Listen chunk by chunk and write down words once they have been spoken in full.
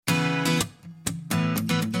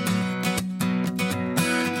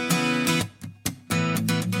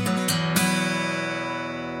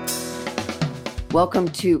Welcome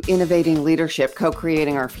to Innovating Leadership,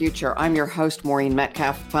 Co-Creating Our Future. I'm your host, Maureen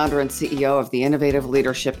Metcalf, founder and CEO of the Innovative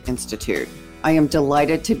Leadership Institute. I am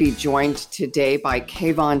delighted to be joined today by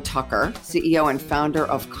Kayvon Tucker, CEO and founder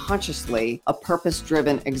of Consciously, a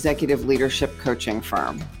purpose-driven executive leadership coaching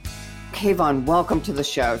firm. Kayvon, welcome to the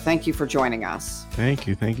show. Thank you for joining us. Thank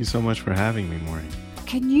you. Thank you so much for having me, Maureen.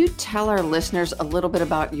 Can you tell our listeners a little bit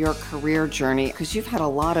about your career journey? Because you've had a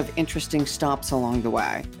lot of interesting stops along the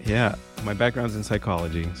way. Yeah, my background's in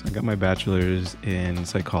psychology. So I got my bachelor's in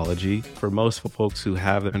psychology. For most folks who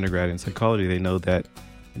have their undergrad in psychology, they know that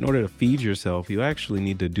in order to feed yourself, you actually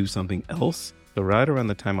need to do something else. So right around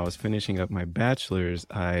the time I was finishing up my bachelor's,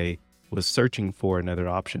 I was searching for another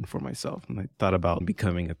option for myself. And I thought about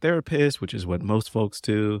becoming a therapist, which is what most folks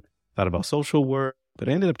do. Thought about social work. But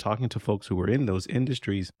I ended up talking to folks who were in those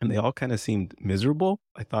industries and they all kind of seemed miserable.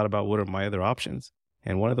 I thought about what are my other options?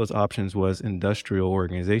 And one of those options was industrial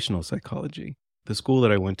organizational psychology. The school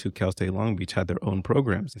that I went to, Cal State Long Beach, had their own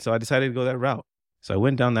programs. And so I decided to go that route. So I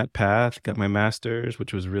went down that path, got my master's,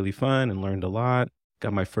 which was really fun and learned a lot.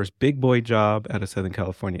 Got my first big boy job out of Southern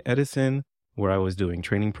California Edison, where I was doing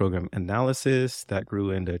training program analysis. That grew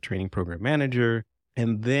into training program manager.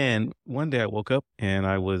 And then one day I woke up and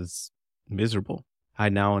I was miserable. I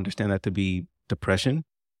now understand that to be depression.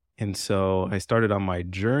 And so I started on my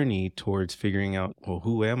journey towards figuring out, well,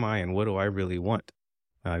 who am I and what do I really want?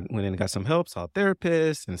 I went in and got some help, saw a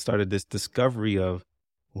therapist, and started this discovery of,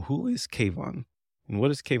 well, who is Kayvon? And what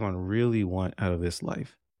does Kayvon really want out of this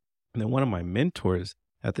life? And then one of my mentors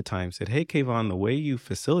at the time said, hey, Kayvon, the way you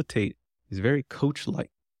facilitate is very coach-like.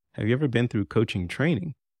 Have you ever been through coaching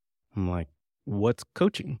training? I'm like, what's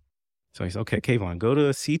coaching? So I said, okay, Kayvon, go to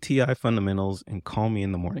CTI Fundamentals and call me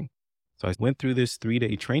in the morning. So I went through this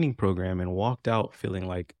 3-day training program and walked out feeling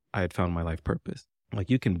like I had found my life purpose. Like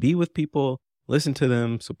you can be with people, listen to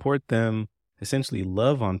them, support them, essentially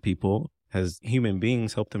love on people as human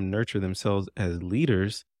beings, help them nurture themselves as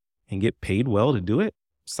leaders and get paid well to do it.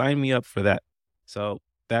 Sign me up for that. So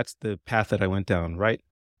that's the path that I went down, right?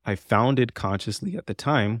 I founded Consciously at the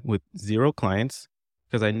time with 0 clients,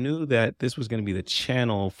 because I knew that this was going to be the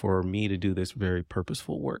channel for me to do this very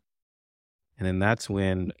purposeful work. And then that's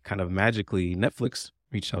when kind of magically Netflix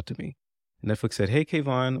reached out to me. Netflix said, hey,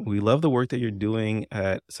 Kayvon, we love the work that you're doing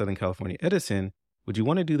at Southern California Edison. Would you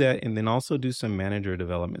want to do that and then also do some manager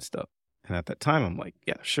development stuff? And at that time, I'm like,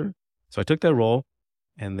 yeah, sure. So I took that role.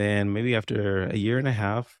 And then maybe after a year and a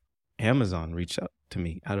half, Amazon reached out to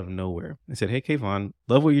me out of nowhere. They said, hey, Kayvon,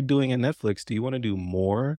 love what you're doing at Netflix. Do you want to do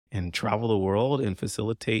more and travel the world and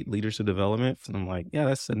facilitate leadership development? And I'm like, yeah,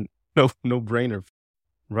 that's a no-brainer.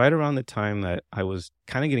 Right around the time that I was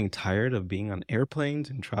kind of getting tired of being on airplanes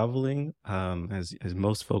and traveling, as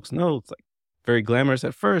most folks know, it's like very glamorous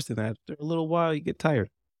at first. And after a little while, you get tired.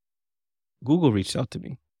 Google reached out to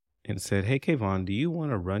me and said, hey, Kayvon, do you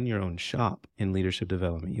want to run your own shop in leadership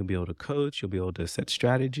development? You'll be able to coach, you'll be able to set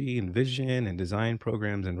strategy and vision and design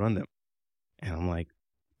programs and run them. And I'm like,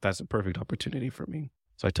 that's a perfect opportunity for me.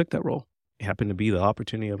 So I took that role. It happened to be the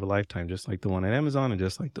opportunity of a lifetime, just like the one at Amazon and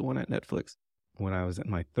just like the one at Netflix. When I was at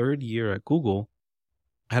my 3rd year at Google,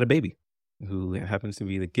 I had a baby who happens to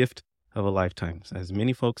be the gift of a lifetime. So as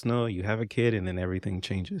many folks know, you have a kid and then everything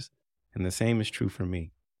changes. And the same is true for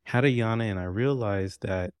me. Had a Yana and I realized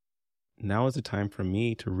that now is the time for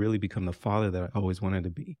me to really become the father that I always wanted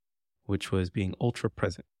to be, which was being ultra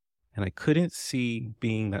present. And I couldn't see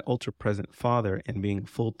being that ultra present father and being a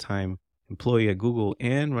full-time employee at Google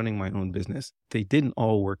and running my own business. They didn't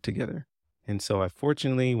all work together. And so I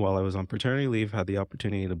fortunately, while I was on paternity leave, had the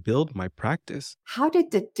opportunity to build my practice. How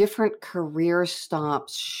did the different career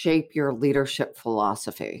stops shape your leadership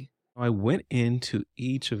philosophy? I went into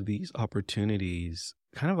each of these opportunities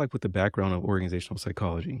kind of like with the background of organizational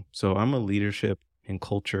psychology. So I'm a leadership and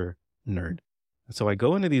culture nerd. So I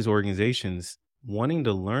go into these organizations wanting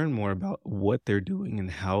to learn more about what they're doing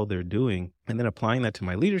and how they're doing, and then applying that to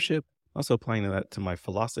my leadership, also applying that to my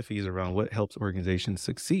philosophies around what helps organizations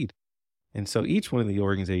succeed. And so each one of the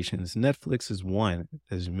organizations, Netflix is one,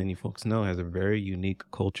 as many folks know, has a very unique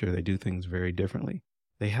culture. They do things very differently.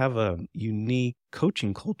 They have a unique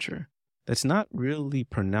coaching culture that's not really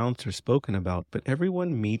pronounced or spoken about, but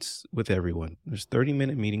everyone meets with everyone. There's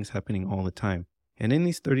 30-minute meetings happening all the time. And in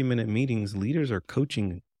these 30-minute meetings, leaders are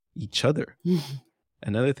coaching each other.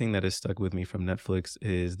 Another thing that has stuck with me from Netflix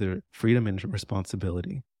is their freedom and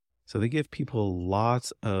responsibility. So they give people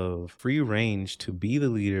lots of free range to be the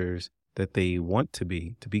leaders that they want to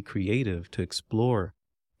be creative, to explore,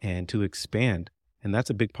 and to expand. And that's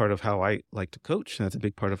a big part of how I like to coach. And that's a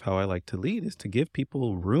big part of how I like to lead, is to give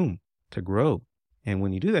people room to grow. And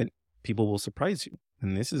when you do that, people will surprise you.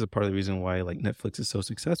 And this is a part of the reason why like Netflix is so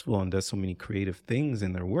successful and does so many creative things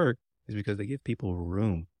in their work is because they give people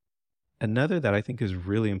room. Another that I think is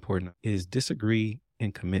really important is disagree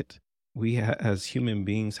and commit. We as human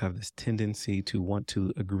beings have this tendency to want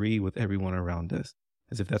to agree with everyone around us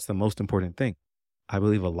as if that's the most important thing. I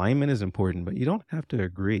believe alignment is important, but you don't have to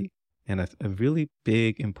agree. And a really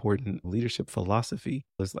big, important leadership philosophy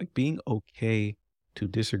is like being okay to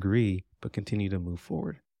disagree, but continue to move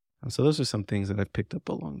forward. And so those are some things that I've picked up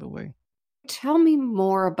along the way. Tell me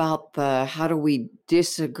more about the how do we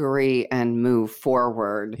disagree and move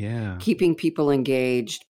forward, Yeah. keeping people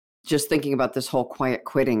engaged. Just thinking about this whole quiet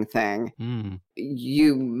quitting thing.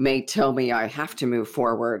 You may tell me I have to move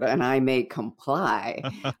forward and I may comply,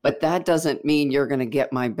 but that doesn't mean you're going to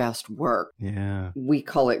get my best work. Yeah. We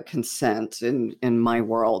call it consent in my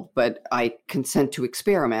world, but I consent to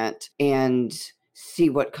experiment and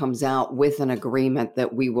see what comes out with an agreement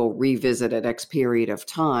that we will revisit at X period of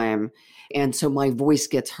time. And so my voice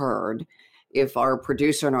gets heard. If our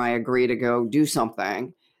producer and I agree to go do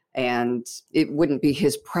something, and it wouldn't be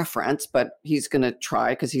his preference, but he's going to try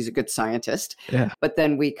because he's a good scientist. Yeah. But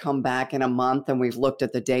then we come back in a month and we've looked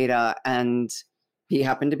at the data and he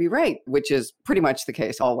happened to be right, which is pretty much the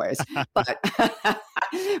case always. But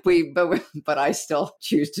but I still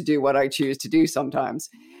choose to do what I choose to do sometimes.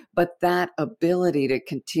 But that ability to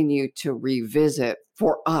continue to revisit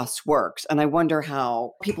for us works. And I wonder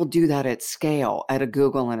how people do that at scale at a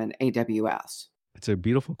Google and an AWS. It's a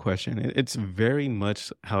beautiful question. It's very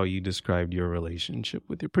much how you described your relationship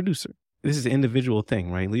with your producer. This is an individual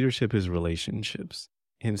thing, right? Leadership is relationships.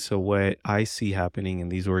 And so what I see happening in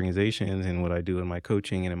these organizations and what I do in my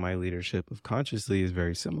coaching and in my leadership of Consciously is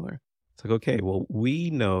very similar. It's like, okay, well,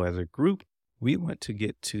 we know as a group, we want to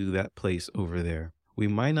get to that place over there. We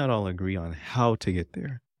might not all agree on how to get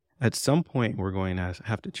there. At some point, we're going to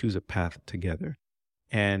have to choose a path together.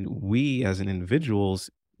 And we as an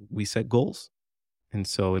individuals, we set goals. And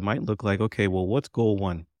so it might look like, okay, well, what's goal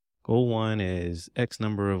one? Goal one is X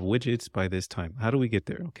number of widgets by this time. How do we get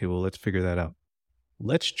there? Okay, well, let's figure that out.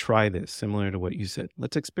 Let's try this, similar to what you said.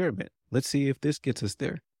 Let's experiment. Let's see if this gets us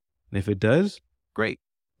there. And if it does, great.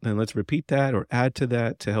 Then let's repeat that or add to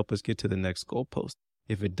that to help us get to the next goalpost.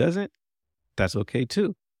 If it doesn't, that's okay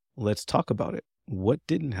too. Let's talk about it. What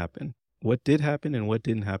didn't happen? What did happen and what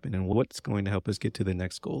didn't happen? And what's going to help us get to the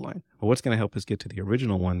next goal line? Or what's going to help us get to the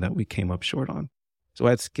original one that we came up short on? So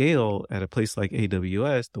at scale, at a place like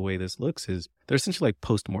AWS, the way this looks is they're essentially like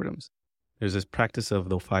postmortems. There's this practice of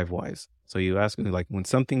the 5 whys. So you ask, like, when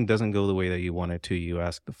something doesn't go the way that you want it to, you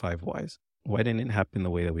ask the 5 whys. Why didn't it happen the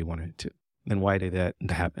way that we wanted it to? Then why did that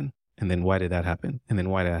happen? And then why did that happen? And then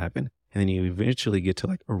why did that happen? And then you eventually get to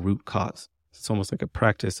like a root cause. It's almost like a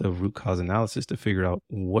practice of root cause analysis to figure out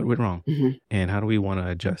what went wrong and how do we want to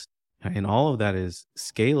adjust. And all of that is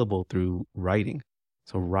scalable through writing.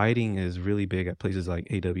 So writing is really big at places like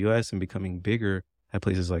AWS and becoming bigger at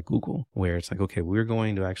places like Google, where it's like, okay, we're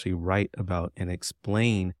going to actually write about and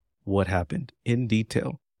explain what happened in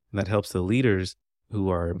detail. And that helps the leaders who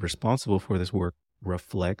are responsible for this work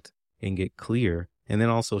reflect and get clear, and then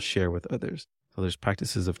also share with others. So there's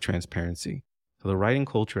practices of transparency. So the writing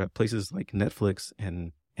culture at places like Netflix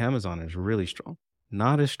and Amazon is really strong.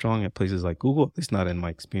 Not as strong at places like Google, at least not in my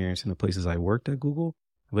experience in the places I worked at Google,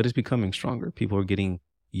 but it's becoming stronger. People are getting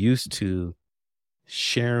used to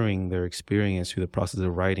sharing their experience through the process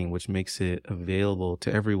of writing, which makes it available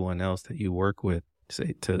to everyone else that you work with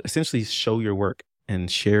to essentially show your work and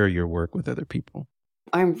share your work with other people.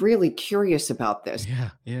 I'm really curious about this.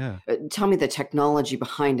 Yeah. Tell me the technology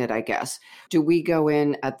behind it, I guess. Do we go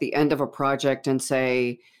in at the end of a project and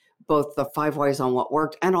say both the 5 whys on what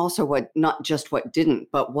worked and also what, not just what didn't,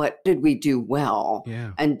 but what did we do well?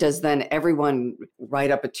 Yeah. And does then everyone write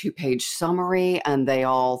up a 2-page summary and they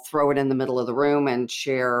all throw it in the middle of the room and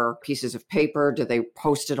share pieces of paper? Do they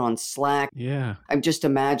post it on Slack? Yeah. I'm just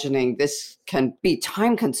imagining this can be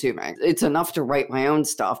time consuming. It's enough to write my own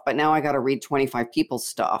stuff, but now I got to read 25 people's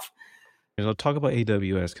stuff. And I'll talk about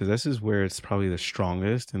AWS because this is where it's probably the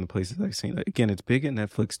strongest in the places I've seen. Again, it's big at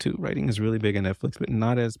Netflix too. Writing is really big at Netflix, but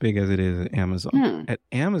not as big as it is at Amazon. At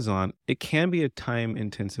Amazon, it can be a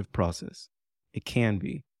time-intensive process. It can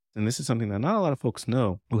be. And this is something that not a lot of folks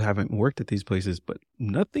know who haven't worked at these places, but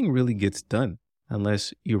nothing really gets done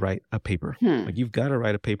unless you write a paper. Like you've got to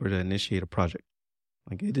write a paper to initiate a project.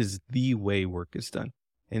 Like it is the way work is done.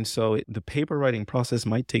 And so the paper writing process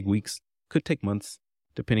might take weeks, could take months,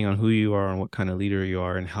 depending on who you are and what kind of leader you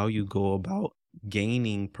are and how you go about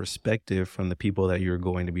gaining perspective from the people that you're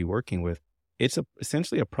going to be working with. It's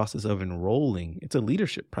essentially a process of enrolling. It's a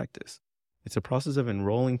leadership practice. It's a process of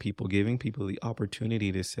enrolling people, giving people the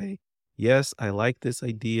opportunity to say, yes, I like this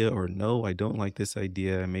idea, or no, I don't like this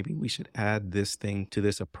idea. Maybe we should add this thing to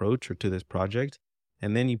this approach or to this project.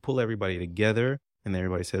 And then you pull everybody together and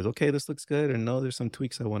everybody says, okay, this looks good. And no, there's some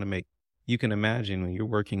tweaks I want to make. You can imagine when you're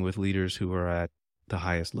working with leaders who are at the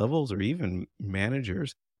highest levels or even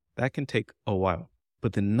managers, that can take a while.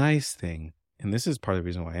 But the nice thing, and this is part of the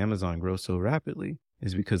reason why Amazon grows so rapidly,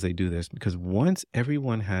 is because they do this. Because once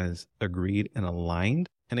everyone has agreed and aligned,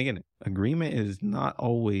 and again, agreement is not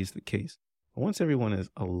always the case. But once everyone is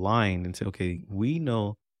aligned and say, okay, we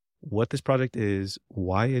know what this project is,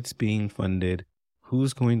 why it's being funded,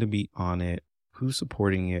 who's going to be on it, who's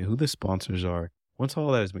supporting it, who the sponsors are. Once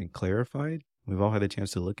all that has been clarified, we've all had a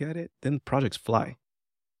chance to look at it, then projects fly.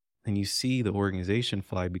 And you see the organization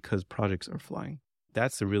fly because projects are flying.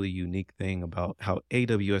 That's the really unique thing about how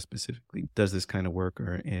AWS specifically does this kind of work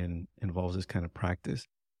and involves this kind of practice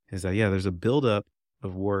is that, yeah, there's a buildup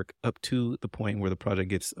of work up to the point where the project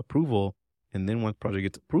gets approval. And then once project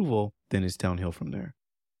gets approval, then it's downhill from there.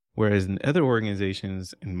 Whereas in other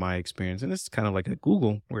organizations, in my experience, and this is kind of like at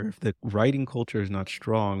Google, where if the writing culture is not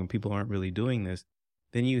strong and people aren't really doing this,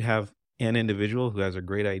 then you have an individual who has a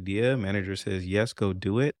great idea. Manager says, yes, go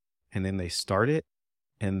do it. And then they start it.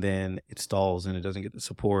 And then it stalls and it doesn't get the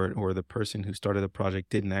support, or the person who started the project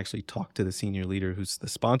didn't actually talk to the senior leader who's the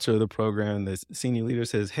sponsor of the program. The senior leader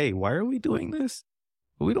says, hey, why are we doing this?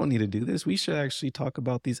 Well, we don't need to do this. We should actually talk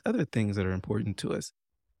about these other things that are important to us.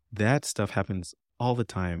 That stuff happens all the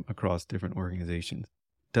time across different organizations.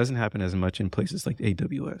 Doesn't happen as much in places like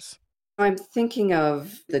AWS. I'm thinking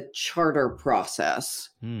of the charter process.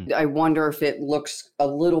 I wonder if it looks a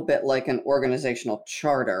little bit like an organizational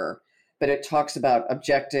charter, but it talks about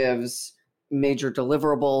objectives, major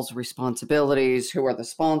deliverables, responsibilities, who are the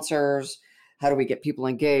sponsors, how do we get people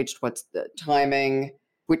engaged, what's the timing,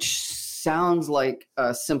 which sounds like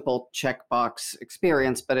a simple checkbox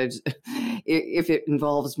experience, but if it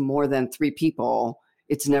involves more than 3 people,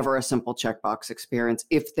 it's never a simple checkbox experience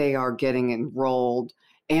if they are getting enrolled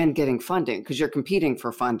and getting funding, because you're competing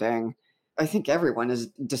for funding. I think everyone is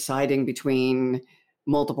deciding between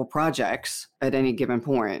multiple projects at any given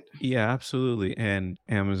point. Yeah, absolutely. And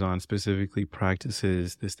Amazon specifically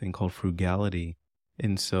practices this thing called frugality.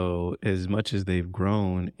 And so as much as they've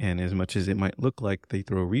grown and as much as it might look like they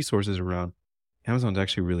throw resources around, Amazon's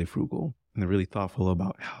actually really frugal and they're really thoughtful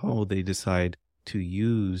about how they decide to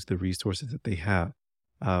use the resources that they have.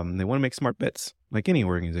 They want to make smart bets like any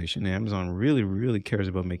organization. Amazon really, really cares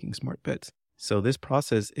about making smart bets. So this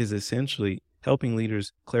process is essentially helping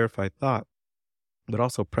leaders clarify thought, but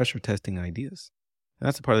also pressure testing ideas. And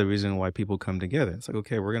that's a part of the reason why people come together. It's like,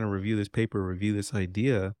 okay, we're going to review this paper, review this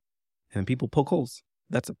idea, and people poke holes.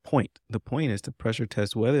 That's a point. The point is to pressure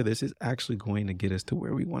test whether this is actually going to get us to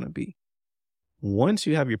where we want to be. Once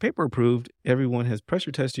you have your paper approved, everyone has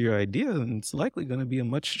pressure tested your idea, and it's likely going to be a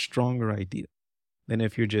much stronger idea than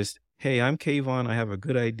if you're just, hey, I'm Kayvon, I have a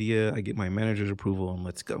good idea, I get my manager's approval, and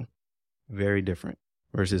let's go. Very different.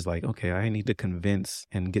 Versus like, okay, I need to convince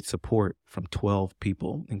and get support from 12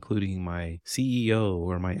 people, including my CEO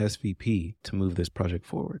or my SVP, to move this project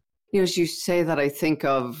forward. As you say that, I think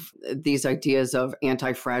of these ideas of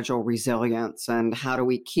anti-fragile resilience and how do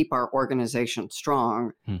we keep our organization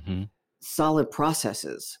strong, solid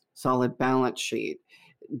processes, solid balance sheet,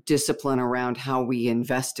 discipline around how we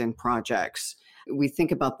invest in projects. We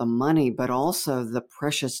think about the money, but also the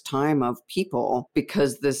precious time of people,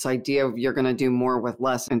 because this idea of you're going to do more with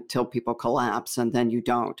less until people collapse and then you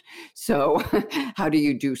don't. So how do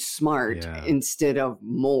you do smart instead of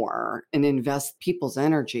more and invest people's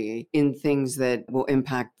energy in things that will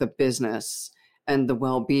impact the business and the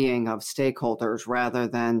well-being of stakeholders rather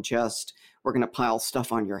than just we're going to pile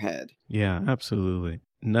stuff on your head? Yeah, absolutely.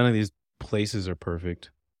 None of these places are perfect.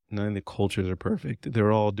 None of the cultures are perfect.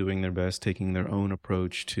 They're all doing their best, taking their own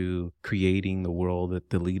approach to creating the world that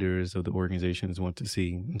the leaders of the organizations want to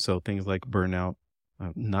see. And so things like burnout,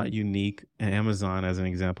 not unique. Amazon, as an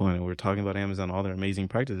example, and we're talking about Amazon, all their amazing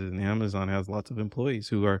practices, and Amazon has lots of employees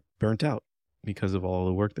who are burnt out because of all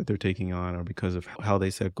the work that they're taking on or because of how they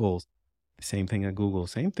set goals. Same thing at Google,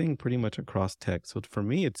 same thing pretty much across tech. So for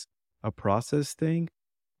me, it's a process thing.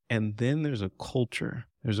 And then there's a culture.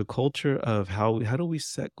 There's a culture of how do we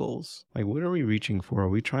set goals? Like, what are we reaching for? Are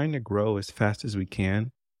we trying to grow as fast as we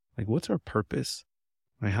can? Like, what's our purpose?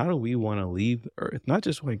 Like, how do we want to leave the earth? Not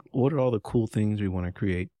just like, what are all the cool things we want to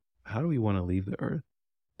create? How do we want to leave the earth?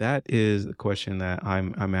 That is a question that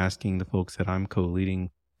I'm asking the folks that I'm co-leading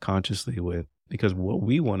consciously with, because what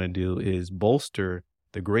we want to do is bolster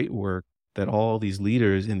the great work that all these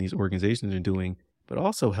leaders in these organizations are doing, but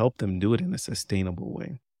also help them do it in a sustainable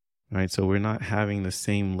way. Right. So we're not having the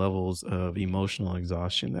same levels of emotional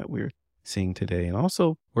exhaustion that we're seeing today. And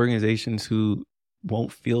also organizations who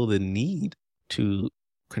won't feel the need to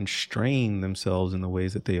constrain themselves in the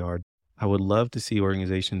ways that they are. I would love to see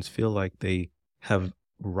organizations feel like they have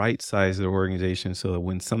right-sized their organization so that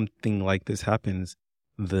when something like this happens,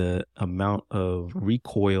 the amount of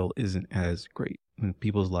recoil isn't as great and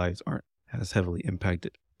people's lives aren't as heavily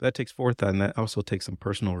impacted. That takes forethought, and that also takes some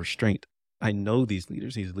personal restraint. I know these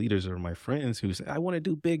leaders. These leaders are my friends who say, I want to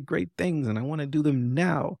do big, great things and I want to do them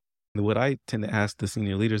now. And what I tend to ask the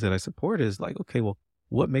senior leaders that I support is like, okay, well,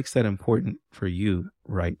 what makes that important for you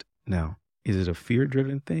right now? Is it a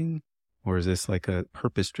fear-driven thing or is this like a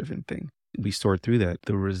purpose-driven thing? We sort through that.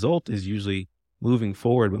 The result is usually moving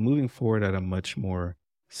forward, but moving forward at a much more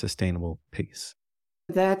sustainable pace.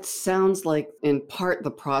 That sounds like, in part,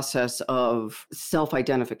 the process of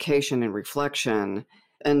self-identification and reflection,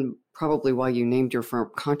 and probably why you named your firm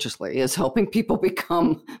Consciously, is helping people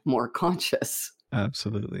become more conscious.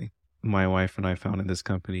 Absolutely. My wife and I founded this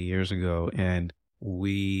company years ago, and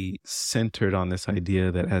we centered on this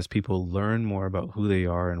idea that as people learn more about who they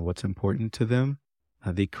are and what's important to them,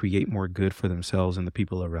 they create more good for themselves and the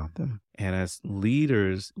people around them. And as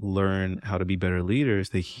leaders learn how to be better leaders,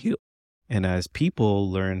 they heal. And as people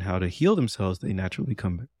learn how to heal themselves, they naturally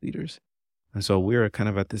become leaders. And so we're kind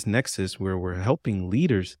of at this nexus where we're helping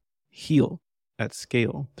leaders heal at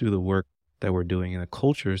scale through the work that we're doing and the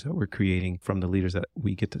cultures that we're creating from the leaders that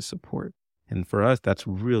we get to support. And for us, that's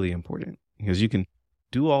really important because you can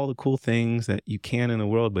do all the cool things that you can in the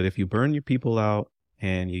world, but if you burn your people out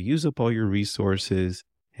and you use up all your resources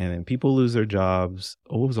and then people lose their jobs,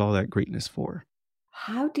 what was all that greatness for?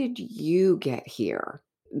 How did you get here?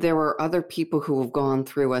 There are other people who have gone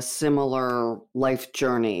through a similar life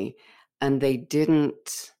journey and they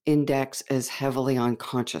didn't index as heavily on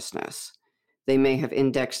consciousness. They may have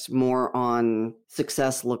indexed more on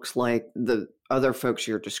success looks like the other folks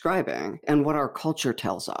you're describing and what our culture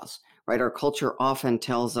tells us, right? Our culture often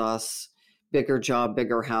tells us bigger job,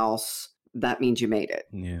 bigger house, that means you made it.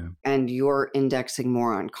 Yeah. And you're indexing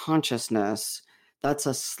more on consciousness. That's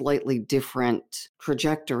a slightly different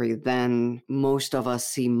trajectory than most of us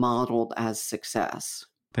see modeled as success.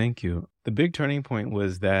 Thank you. The big turning point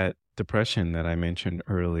was that depression that I mentioned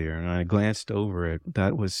earlier, and I glanced over it.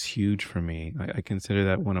 That was huge for me. I consider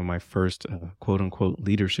that one of my first quote unquote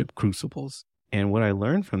leadership crucibles. And what I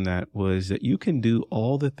learned from that was that you can do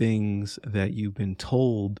all the things that you've been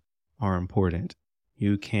told are important.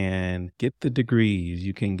 You can get the degrees,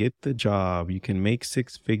 you can get the job, you can make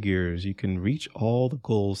six figures, you can reach all the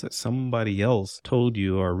goals that somebody else told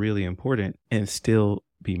you are really important and still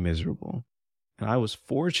be miserable. And I was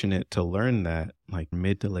fortunate to learn that like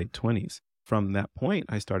mid to late 20s. From that point,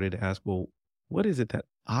 I started to ask, well, what is it that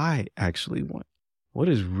I actually want? What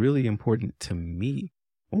is really important to me?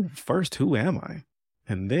 Well, first, who am I?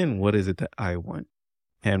 And then what is it that I want?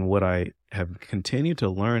 And what I have continued to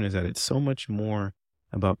learn is that it's so much more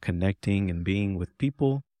about connecting and being with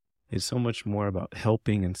people. It's so much more about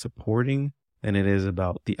helping and supporting than it is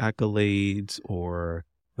about the accolades or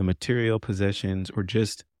the material possessions or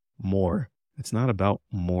just more. It's not about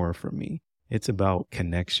more for me. It's about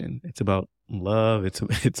connection. It's about love.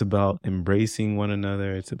 It's about embracing one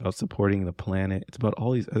another. It's about supporting the planet. It's about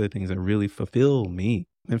all these other things that really fulfill me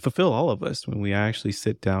and fulfill all of us when we actually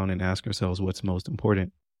sit down and ask ourselves what's most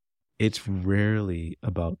important. It's rarely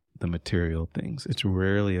about the material things. It's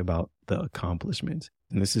rarely about the accomplishments.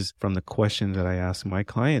 And this is from the questions that I ask my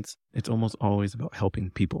clients. It's almost always about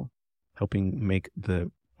helping people, helping make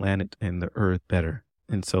the planet and the earth better.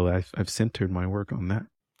 And so I've centered my work on that.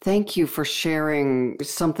 Thank you for sharing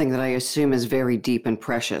something that I assume is very deep and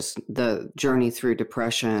precious, the journey through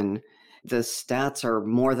depression. The stats are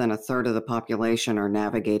more than a third of the population are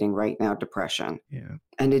navigating right now depression. Yeah.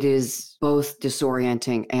 And it is both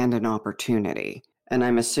disorienting and an opportunity. And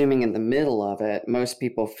I'm assuming in the middle of it, most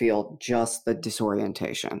people feel just the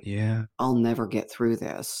disorientation. Yeah. I'll never get through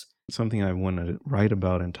this. Something I want to write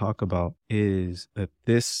about and talk about is that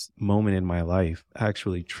this moment in my life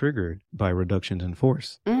actually triggered by reductions in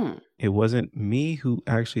force. It wasn't me who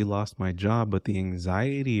actually lost my job, but the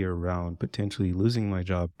anxiety around potentially losing my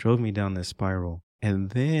job drove me down this spiral.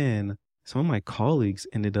 And then some of my colleagues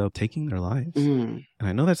ended up taking their lives. And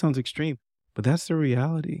I know that sounds extreme, but that's the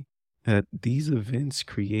reality, that these events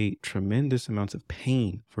create tremendous amounts of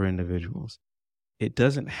pain for individuals. It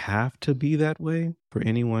doesn't have to be that way for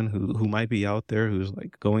anyone who might be out there who's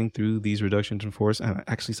like going through these reductions in force. And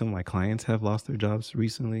actually, some of my clients have lost their jobs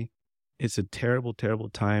recently. It's a terrible, terrible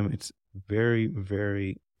time. It's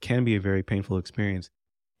can be a very painful experience.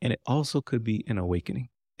 And it also could be an awakening.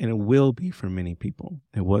 And it will be for many people.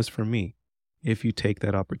 It was for me. If you take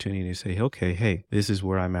that opportunity to say, okay, hey, this is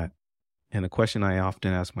where I'm at. And a question I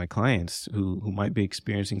often ask my clients who might be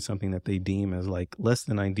experiencing something that they deem as like less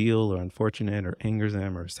than ideal or unfortunate or angers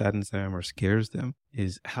them or saddens them or scares them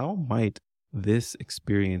is, how might this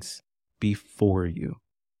experience be for you?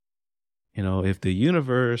 You know, if the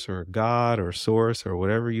universe or God or source or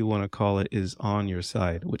whatever you want to call it is on your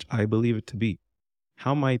side, which I believe it to be,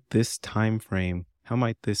 how might this time frame, how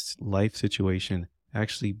might this life situation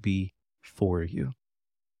actually be for you?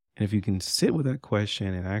 And if you can sit with that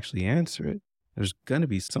question and actually answer it, there's going to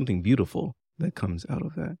be something beautiful that comes out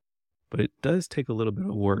of that. But it does take a little bit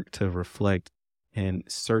of work to reflect and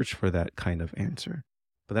search for that kind of answer.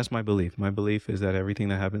 But that's my belief. My belief is that everything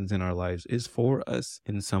that happens in our lives is for us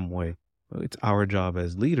in some way. But it's our job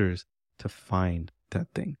as leaders to find that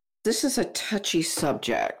thing. This is a touchy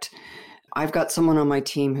subject. I've got someone on my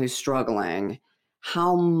team who's struggling.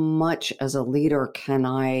 How much as a leader can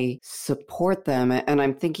I support them? And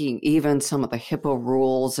I'm thinking even some of the HIPAA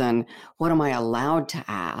rules and what am I allowed to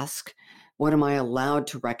ask? What am I allowed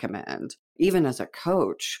to recommend? Even as a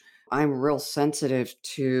coach, I'm real sensitive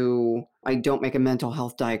to, I don't make a mental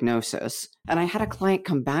health diagnosis. And I had a client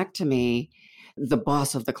come back to me, the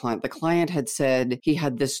boss of the client had said he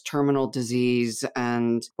had this terminal disease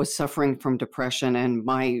and was suffering from depression. And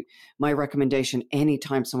my recommendation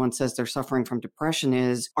anytime someone says they're suffering from depression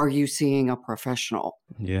is, are you seeing a professional?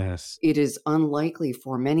 Yes. It is unlikely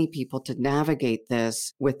for many people to navigate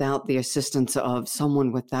this without the assistance of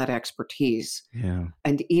someone with that expertise. Yeah.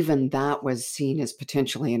 And even that was seen as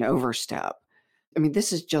potentially an overstep. I mean,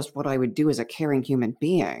 this is just what I would do as a caring human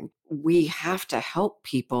being. We have to help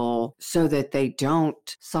people so that they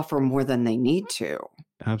don't suffer more than they need to.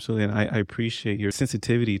 Absolutely. And I appreciate your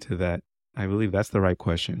sensitivity to that. I believe that's the right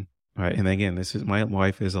question. Right. And again, my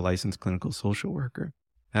wife is a licensed clinical social worker.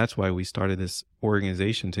 That's why we started this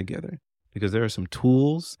organization together, because there are some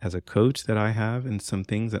tools as a coach that I have and some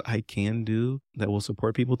things that I can do that will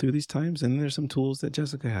support people through these times. And there's some tools that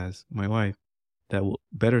Jessica has, my wife, that will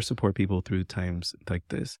better support people through times like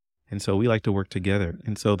this. And so we like to work together.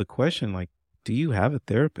 And so the question, like, do you have a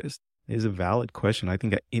therapist, is a valid question. I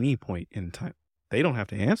think at any point in time, they don't have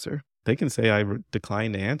to answer. They can say, I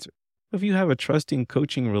decline to answer. If you have a trusting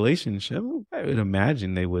coaching relationship, I would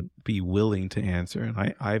imagine they would be willing to answer.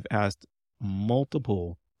 And I've asked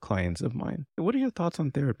multiple clients of mine, what are your thoughts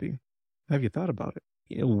on therapy? Have you thought about it?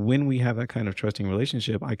 You know, when we have that kind of trusting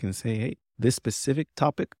relationship, I can say, hey, this specific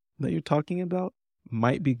topic that you're talking about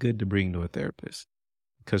might be good to bring to a therapist.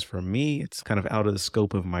 Because for me, it's kind of out of the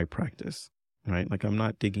scope of my practice, right? Like I'm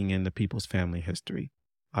not digging into people's family history.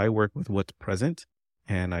 I work with what's present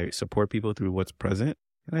and I support people through what's present.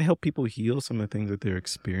 And I help people heal some of the things that they're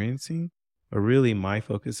experiencing. But really, my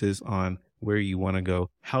focus is on where you want to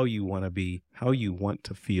go, how you want to be, how you want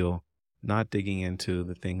to feel, not digging into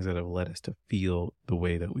the things that have led us to feel the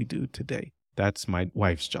way that we do today. That's my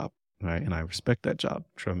wife's job, right? And I respect that job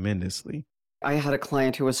tremendously. I had a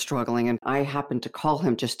client who was struggling and I happened to call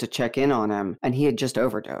him just to check in on him and he had just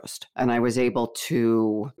overdosed. And I was able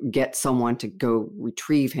to get someone to go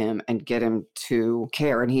retrieve him and get him to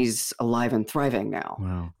care. And he's alive and thriving now.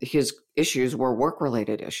 Wow. His issues were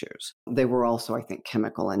work-related issues. They were also, I think,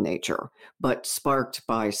 chemical in nature, but sparked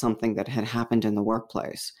by something that had happened in the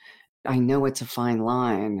workplace. I know it's a fine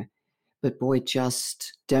line, but boy,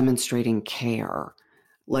 just demonstrating care,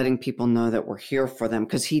 letting people know that we're here for them,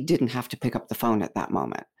 because he didn't have to pick up the phone at that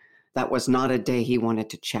moment. That was not a day he wanted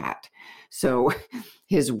to chat. So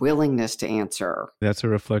his willingness to answer. That's a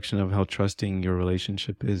reflection of how trusting your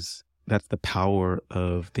relationship is. That's the power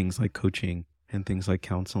of things like coaching and things like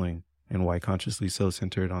counseling, and why Consciously So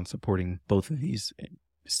centered on supporting both of these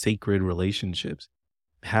sacred relationships.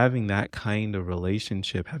 Having that kind of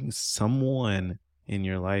relationship, having someone in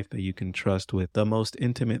your life that you can trust with the most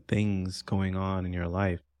intimate things going on in your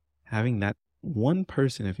life, having that one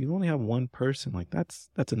person, if you only have one person, like that's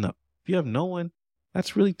enough. If you have no one,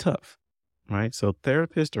 that's really tough, right? So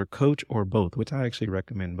therapist or coach or both, which I actually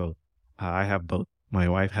recommend both. I have both. My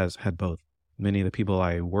wife has had both. Many of the people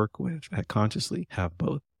I work with at Consciously have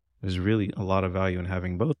both. There's really a lot of value in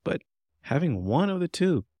having both, but having one of the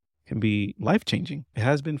two can be life-changing. It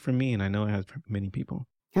has been for me, and I know it has for many people.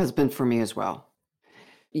 Has been for me as well.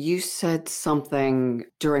 You said something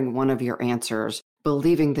during one of your answers,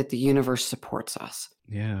 believing that the universe supports us.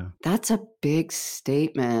 Yeah. That's a big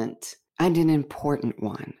statement and an important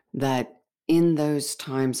one, that in those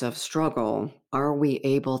times of struggle, are we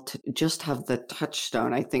able to just have the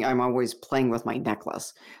touchstone? I think I'm always playing with my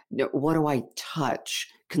necklace. What do I touch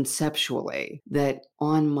conceptually that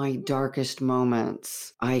on my darkest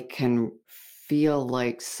moments, I can feel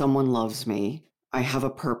like someone loves me, I have a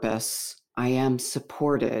purpose, I am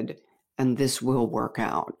supported, and this will work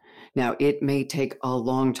out. Now, it may take a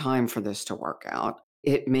long time for this to work out.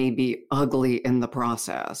 It may be ugly in the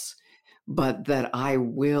process, but that I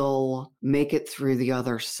will make it through the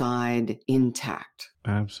other side intact.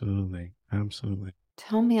 Absolutely. Absolutely.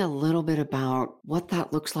 Tell me a little bit about what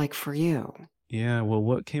that looks like for you. Yeah. Well,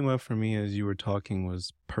 what came up for me as you were talking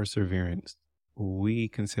was perseverance. We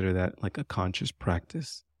consider that like a conscious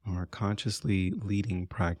practice or a consciously leading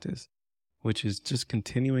practice, which is just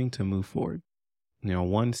continuing to move forward,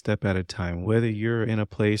 one step at a time. Whether you're in a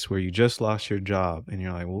place where you just lost your job and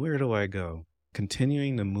you're like, well, where do I go?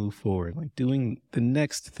 Continuing to move forward, like doing the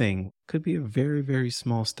next thing could be a very, very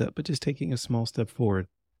small step, but just taking a small step forward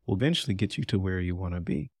will eventually get you to where you want to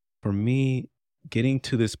be. For me, getting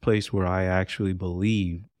to this place where I actually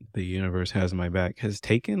believe the universe has my back has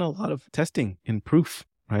taken a lot of testing and proof,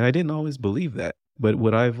 right? I didn't always believe that. But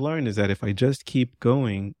what I've learned is that if I just keep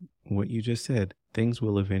going, what you just said, things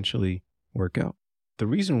will eventually work out. The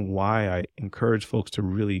reason why I encourage folks to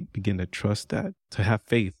really begin to trust that, to have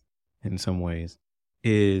faith in some ways,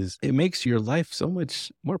 is it makes your life so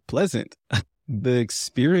much more pleasant. The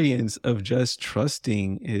experience of just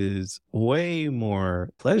trusting is way more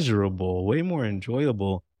pleasurable, way more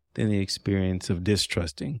enjoyable than the experience of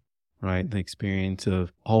distrusting, right? The experience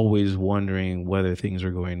of always wondering whether things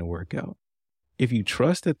are going to work out. If you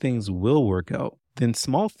trust that things will work out, then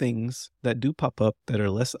small things that do pop up that are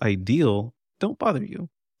less ideal don't bother you.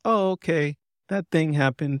 Oh, okay, that thing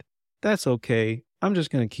happened. That's okay. I'm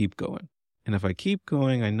just going to keep going. And if I keep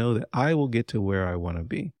going, I know that I will get to where I want to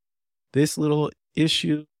be. This little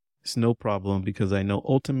issue is no problem because I know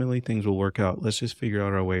ultimately things will work out. Let's just figure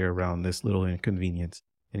out our way around this little inconvenience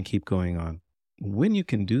and keep going on. When you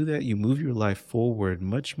can do that, you move your life forward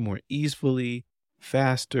much more easily,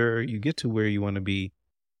 faster. You get to where you want to be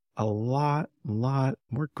a lot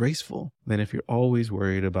more graceful than if you're always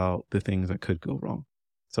worried about the things that could go wrong.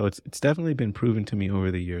 So it's definitely been proven to me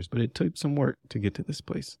over the years, but it took some work to get to this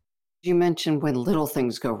place. You mentioned when little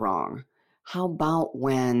things go wrong. How about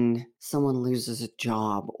when someone loses a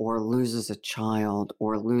job or loses a child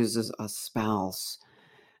or loses a spouse?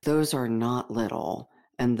 Those are not little.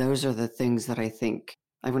 And those are the things that I think,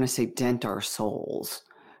 I want to say, dent our souls,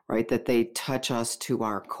 right? That they touch us to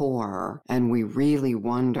our core. And we really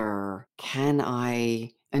wonder, can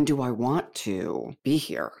I and do I want to be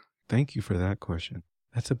here? Thank you for that question.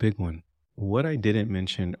 That's a big one. What I didn't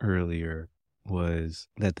mention earlier was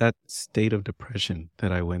that state of depression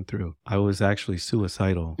that I went through, I was actually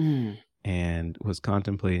suicidal and was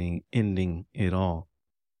contemplating ending it all.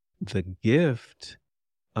 The gift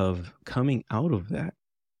of coming out of that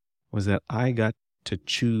was that I got to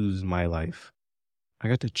choose my life. I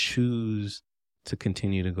got to choose to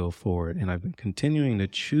continue to go forward. And I've been continuing to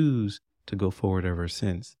choose to go forward ever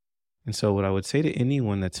since. And so what I would say to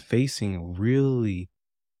anyone that's facing really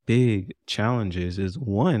big challenges is,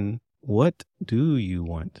 one, what do you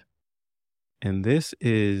want? And this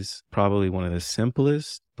is probably one of the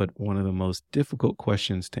simplest, but one of the most difficult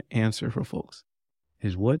questions to answer for folks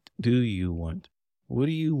is, what do you want? What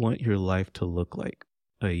do you want your life to look like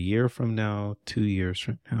a year from now, 2 years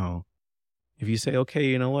from now? If you say, okay,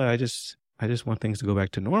 you know what, I just want things to go back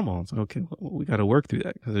to normal. It's okay, well, we got to work through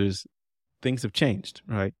that because things have changed,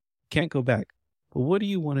 right? Can't go back. But what do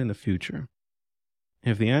you want in the future?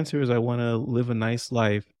 If the answer is I want to live a nice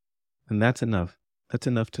life, then that's enough. That's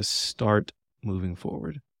enough to start moving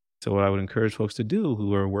forward. So what I would encourage folks to do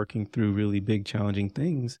who are working through really big, challenging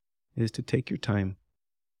things is to take your time.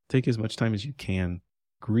 Take as much time as you can.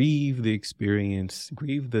 Grieve the experience.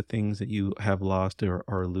 Grieve the things that you have lost or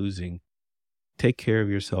are losing. Take care of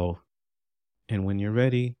yourself. And when you're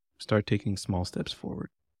ready, start taking small steps forward.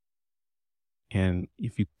 And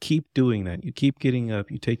if you keep doing that, you keep getting up,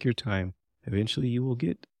 you take your time, eventually you will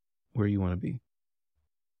get where you want to be.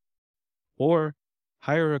 Or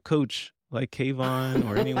hire a coach like Kayvon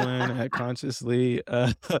or anyone at Consciously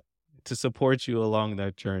to support you along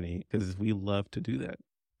that journey, because we love to do that.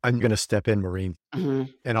 I'm going to step in, Maureen, and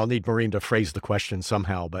I'll need Maureen to phrase the question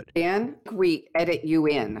somehow. But Dan, we edit you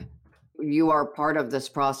in. You are part of this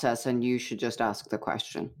process and you should just ask the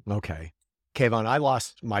question. Okay. Kayvon, I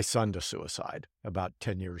lost my son to suicide about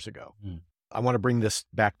 10 years ago. I want to bring this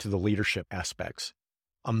back to the leadership aspects.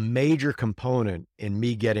 A major component in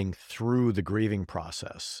me getting through the grieving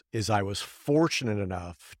process is I was fortunate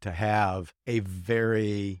enough to have a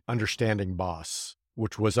very understanding boss,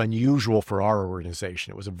 which was unusual for our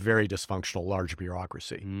organization. It was a very dysfunctional, large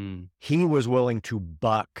bureaucracy. He was willing to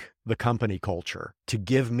buck the company culture to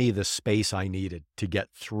give me the space I needed to get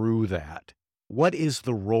through that. What is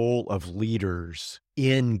the role of leaders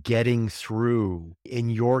in getting through, in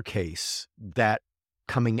your case, that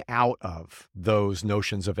coming out of those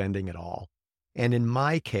notions of ending it all. And in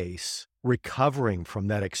my case, recovering from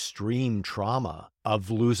that extreme trauma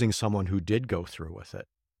of losing someone who did go through with it.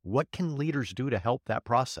 What can leaders do to help that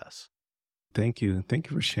process? Thank you. Thank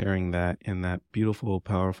you for sharing that and that beautiful,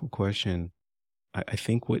 powerful question. I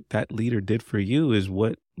think what that leader did for you is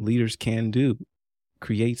what leaders can do.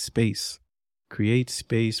 Create space. Create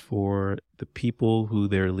space for the people who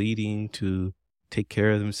they're leading to take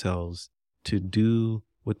care of themselves, to do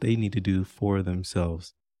what they need to do for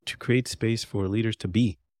themselves, to create space for leaders to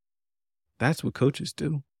be. That's what coaches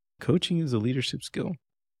do. Coaching is a leadership skill.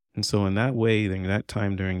 And so in that way, in that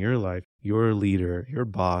time during your life, your leader, your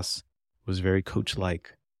boss was very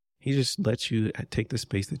coach-like. He just lets you take the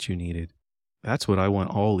space that you needed. That's what I want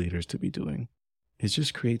all leaders to be doing, is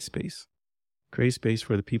just create space. Create space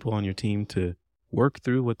for the people on your team to work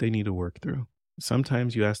through what they need to work through.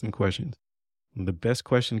 Sometimes you ask them questions. And the best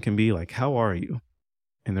question can be like, how are you?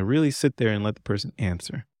 And to really sit there and let the person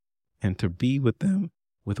answer and to be with them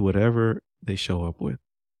with whatever they show up with.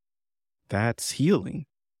 That's healing.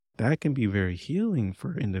 That can be very healing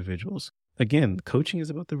for individuals. Again, coaching is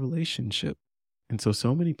about the relationship. And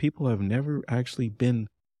so many people have never actually been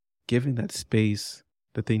given that space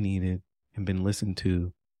that they needed and been listened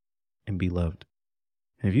to and be loved.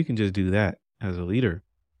 And if you can just do that as a leader,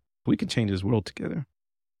 we can change this world together.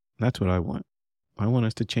 That's what I want. I want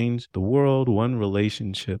us to change the world one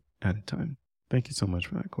relationship at a time. Thank you so much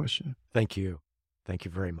for that question. Thank you. Thank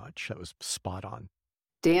you very much. That was spot on.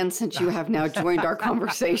 Dan, since you have now joined our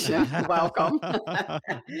conversation, welcome.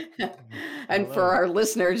 And for our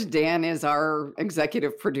listeners, Dan is our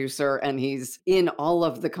executive producer and he's in all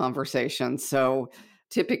of the conversations. So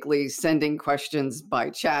typically sending questions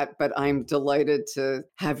by chat, but I'm delighted to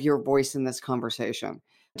have your voice in this conversation.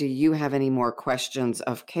 Do you have any more questions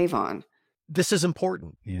of Kayvon? This is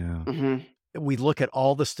important. Yeah. Mm-hmm. We look at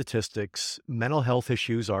all the statistics. Mental health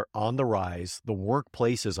issues are on the rise. The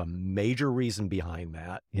workplace is a major reason behind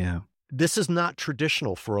that. Yeah. This is not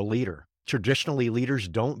traditional for a leader. Traditionally, leaders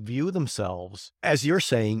don't view themselves, as you're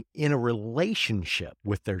saying, in a relationship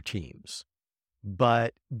with their teams.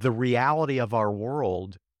 But the reality of our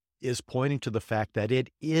world is pointing to the fact that it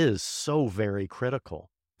is so very critical.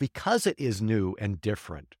 Because it is new and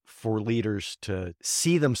different for leaders to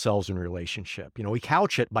see themselves in relationship. You know, we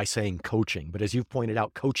couch it by saying coaching, but as you've pointed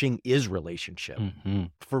out, coaching is relationship. Mm-hmm.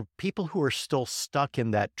 For people who are still stuck in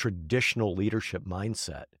that traditional leadership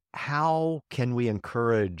mindset, how can we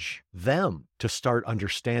encourage them to start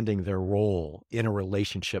understanding their role in a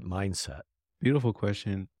relationship mindset? Beautiful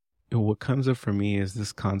question. What comes up for me is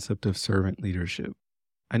this concept of servant leadership.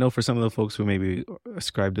 I know for some of the folks who maybe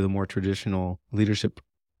ascribe to the more traditional leadership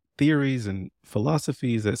theories and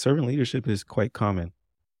philosophies, that servant leadership is quite common.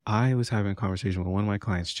 I was having a conversation with one of my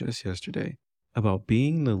clients just yesterday about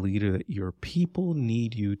being the leader that your people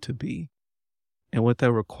need you to be. And what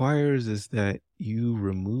that requires is that you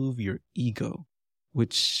remove your ego,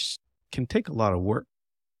 which can take a lot of work.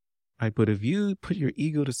 Right? But if you put your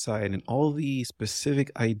ego aside and all the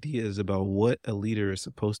specific ideas about what a leader is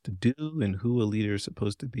supposed to do and who a leader is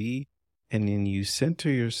supposed to be, and then you center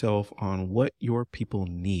yourself on what your people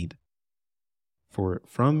need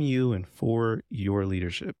from you and for your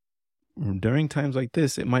leadership. During times like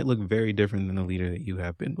this, it might look very different than the leader that you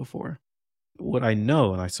have been before. What I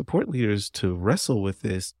know, and I support leaders to wrestle with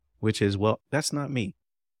this, which is, well, that's not me.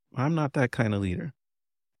 I'm not that kind of leader.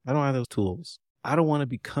 I don't have those tools. I don't want to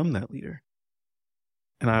become that leader.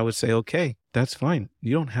 And I would say, okay, that's fine.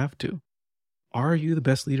 You don't have to. Are you the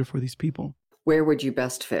best leader for these people? Where would you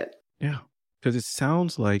best fit? Yeah, because it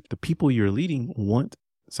sounds like the people you're leading want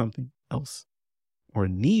something else or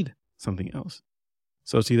need something else.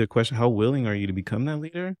 So it's either a question, how willing are you to become that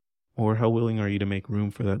leader, or how willing are you to make room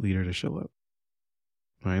for that leader to show up?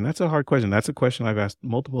 Right, and that's a hard question. That's a question I've asked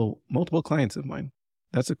multiple clients of mine.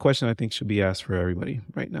 That's a question I think should be asked for everybody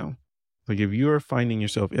right now. Like if you're finding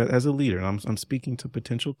yourself as a leader, and I'm speaking to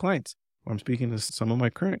potential clients, or I'm speaking to some of my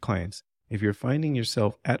current clients, if you're finding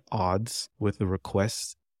yourself at odds with the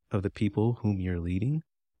requests of the people whom you're leading,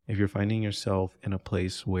 if you're finding yourself in a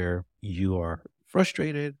place where you are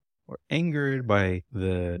frustrated or angered by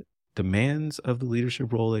the demands of the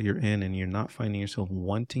leadership role that you're in, and you're not finding yourself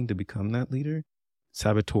wanting to become that leader,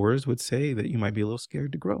 saboteurs would say that you might be a little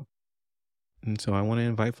scared to grow. And so I want to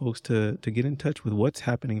invite folks to get in touch with what's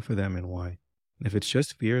happening for them and why. And if it's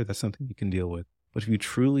just fear, that's something you can deal with. But if you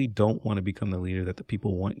truly don't want to become the leader that the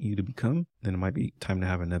people want you to become, then it might be time to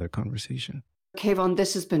have another conversation. Kayvon,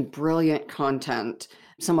 this has been brilliant content.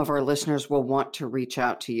 Some of our listeners will want to reach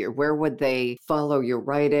out to you. Where would they follow your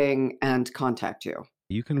writing and contact you?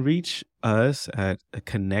 You can reach us at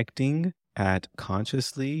connecting@ at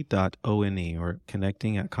consciously.one or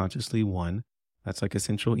connecting at consciously1. That's like a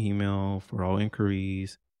central email for all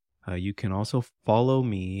inquiries. You can also follow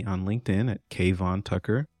me on LinkedIn at Kayvon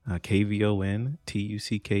Tucker,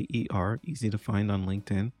 KVONTUCKER, easy to find on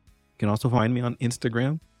LinkedIn. You can also find me on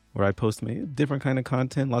Instagram, where I post different kind of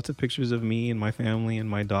content, lots of pictures of me and my family and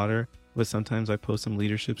my daughter, but sometimes I post some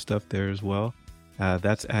leadership stuff there as well.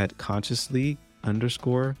 That's at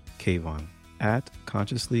consciously_Kayvon, at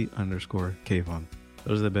consciously_Kayvon.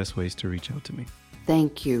 Those are the best ways to reach out to me.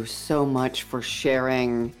 Thank you so much for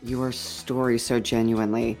sharing your story so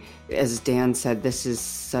genuinely. As Dan said, this is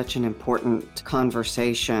such an important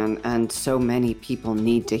conversation, and so many people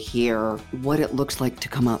need to hear what it looks like to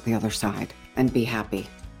come out the other side and be happy.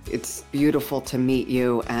 It's beautiful to meet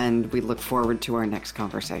you, and we look forward to our next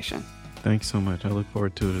conversation. Thanks so much. I look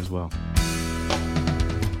forward to it as well.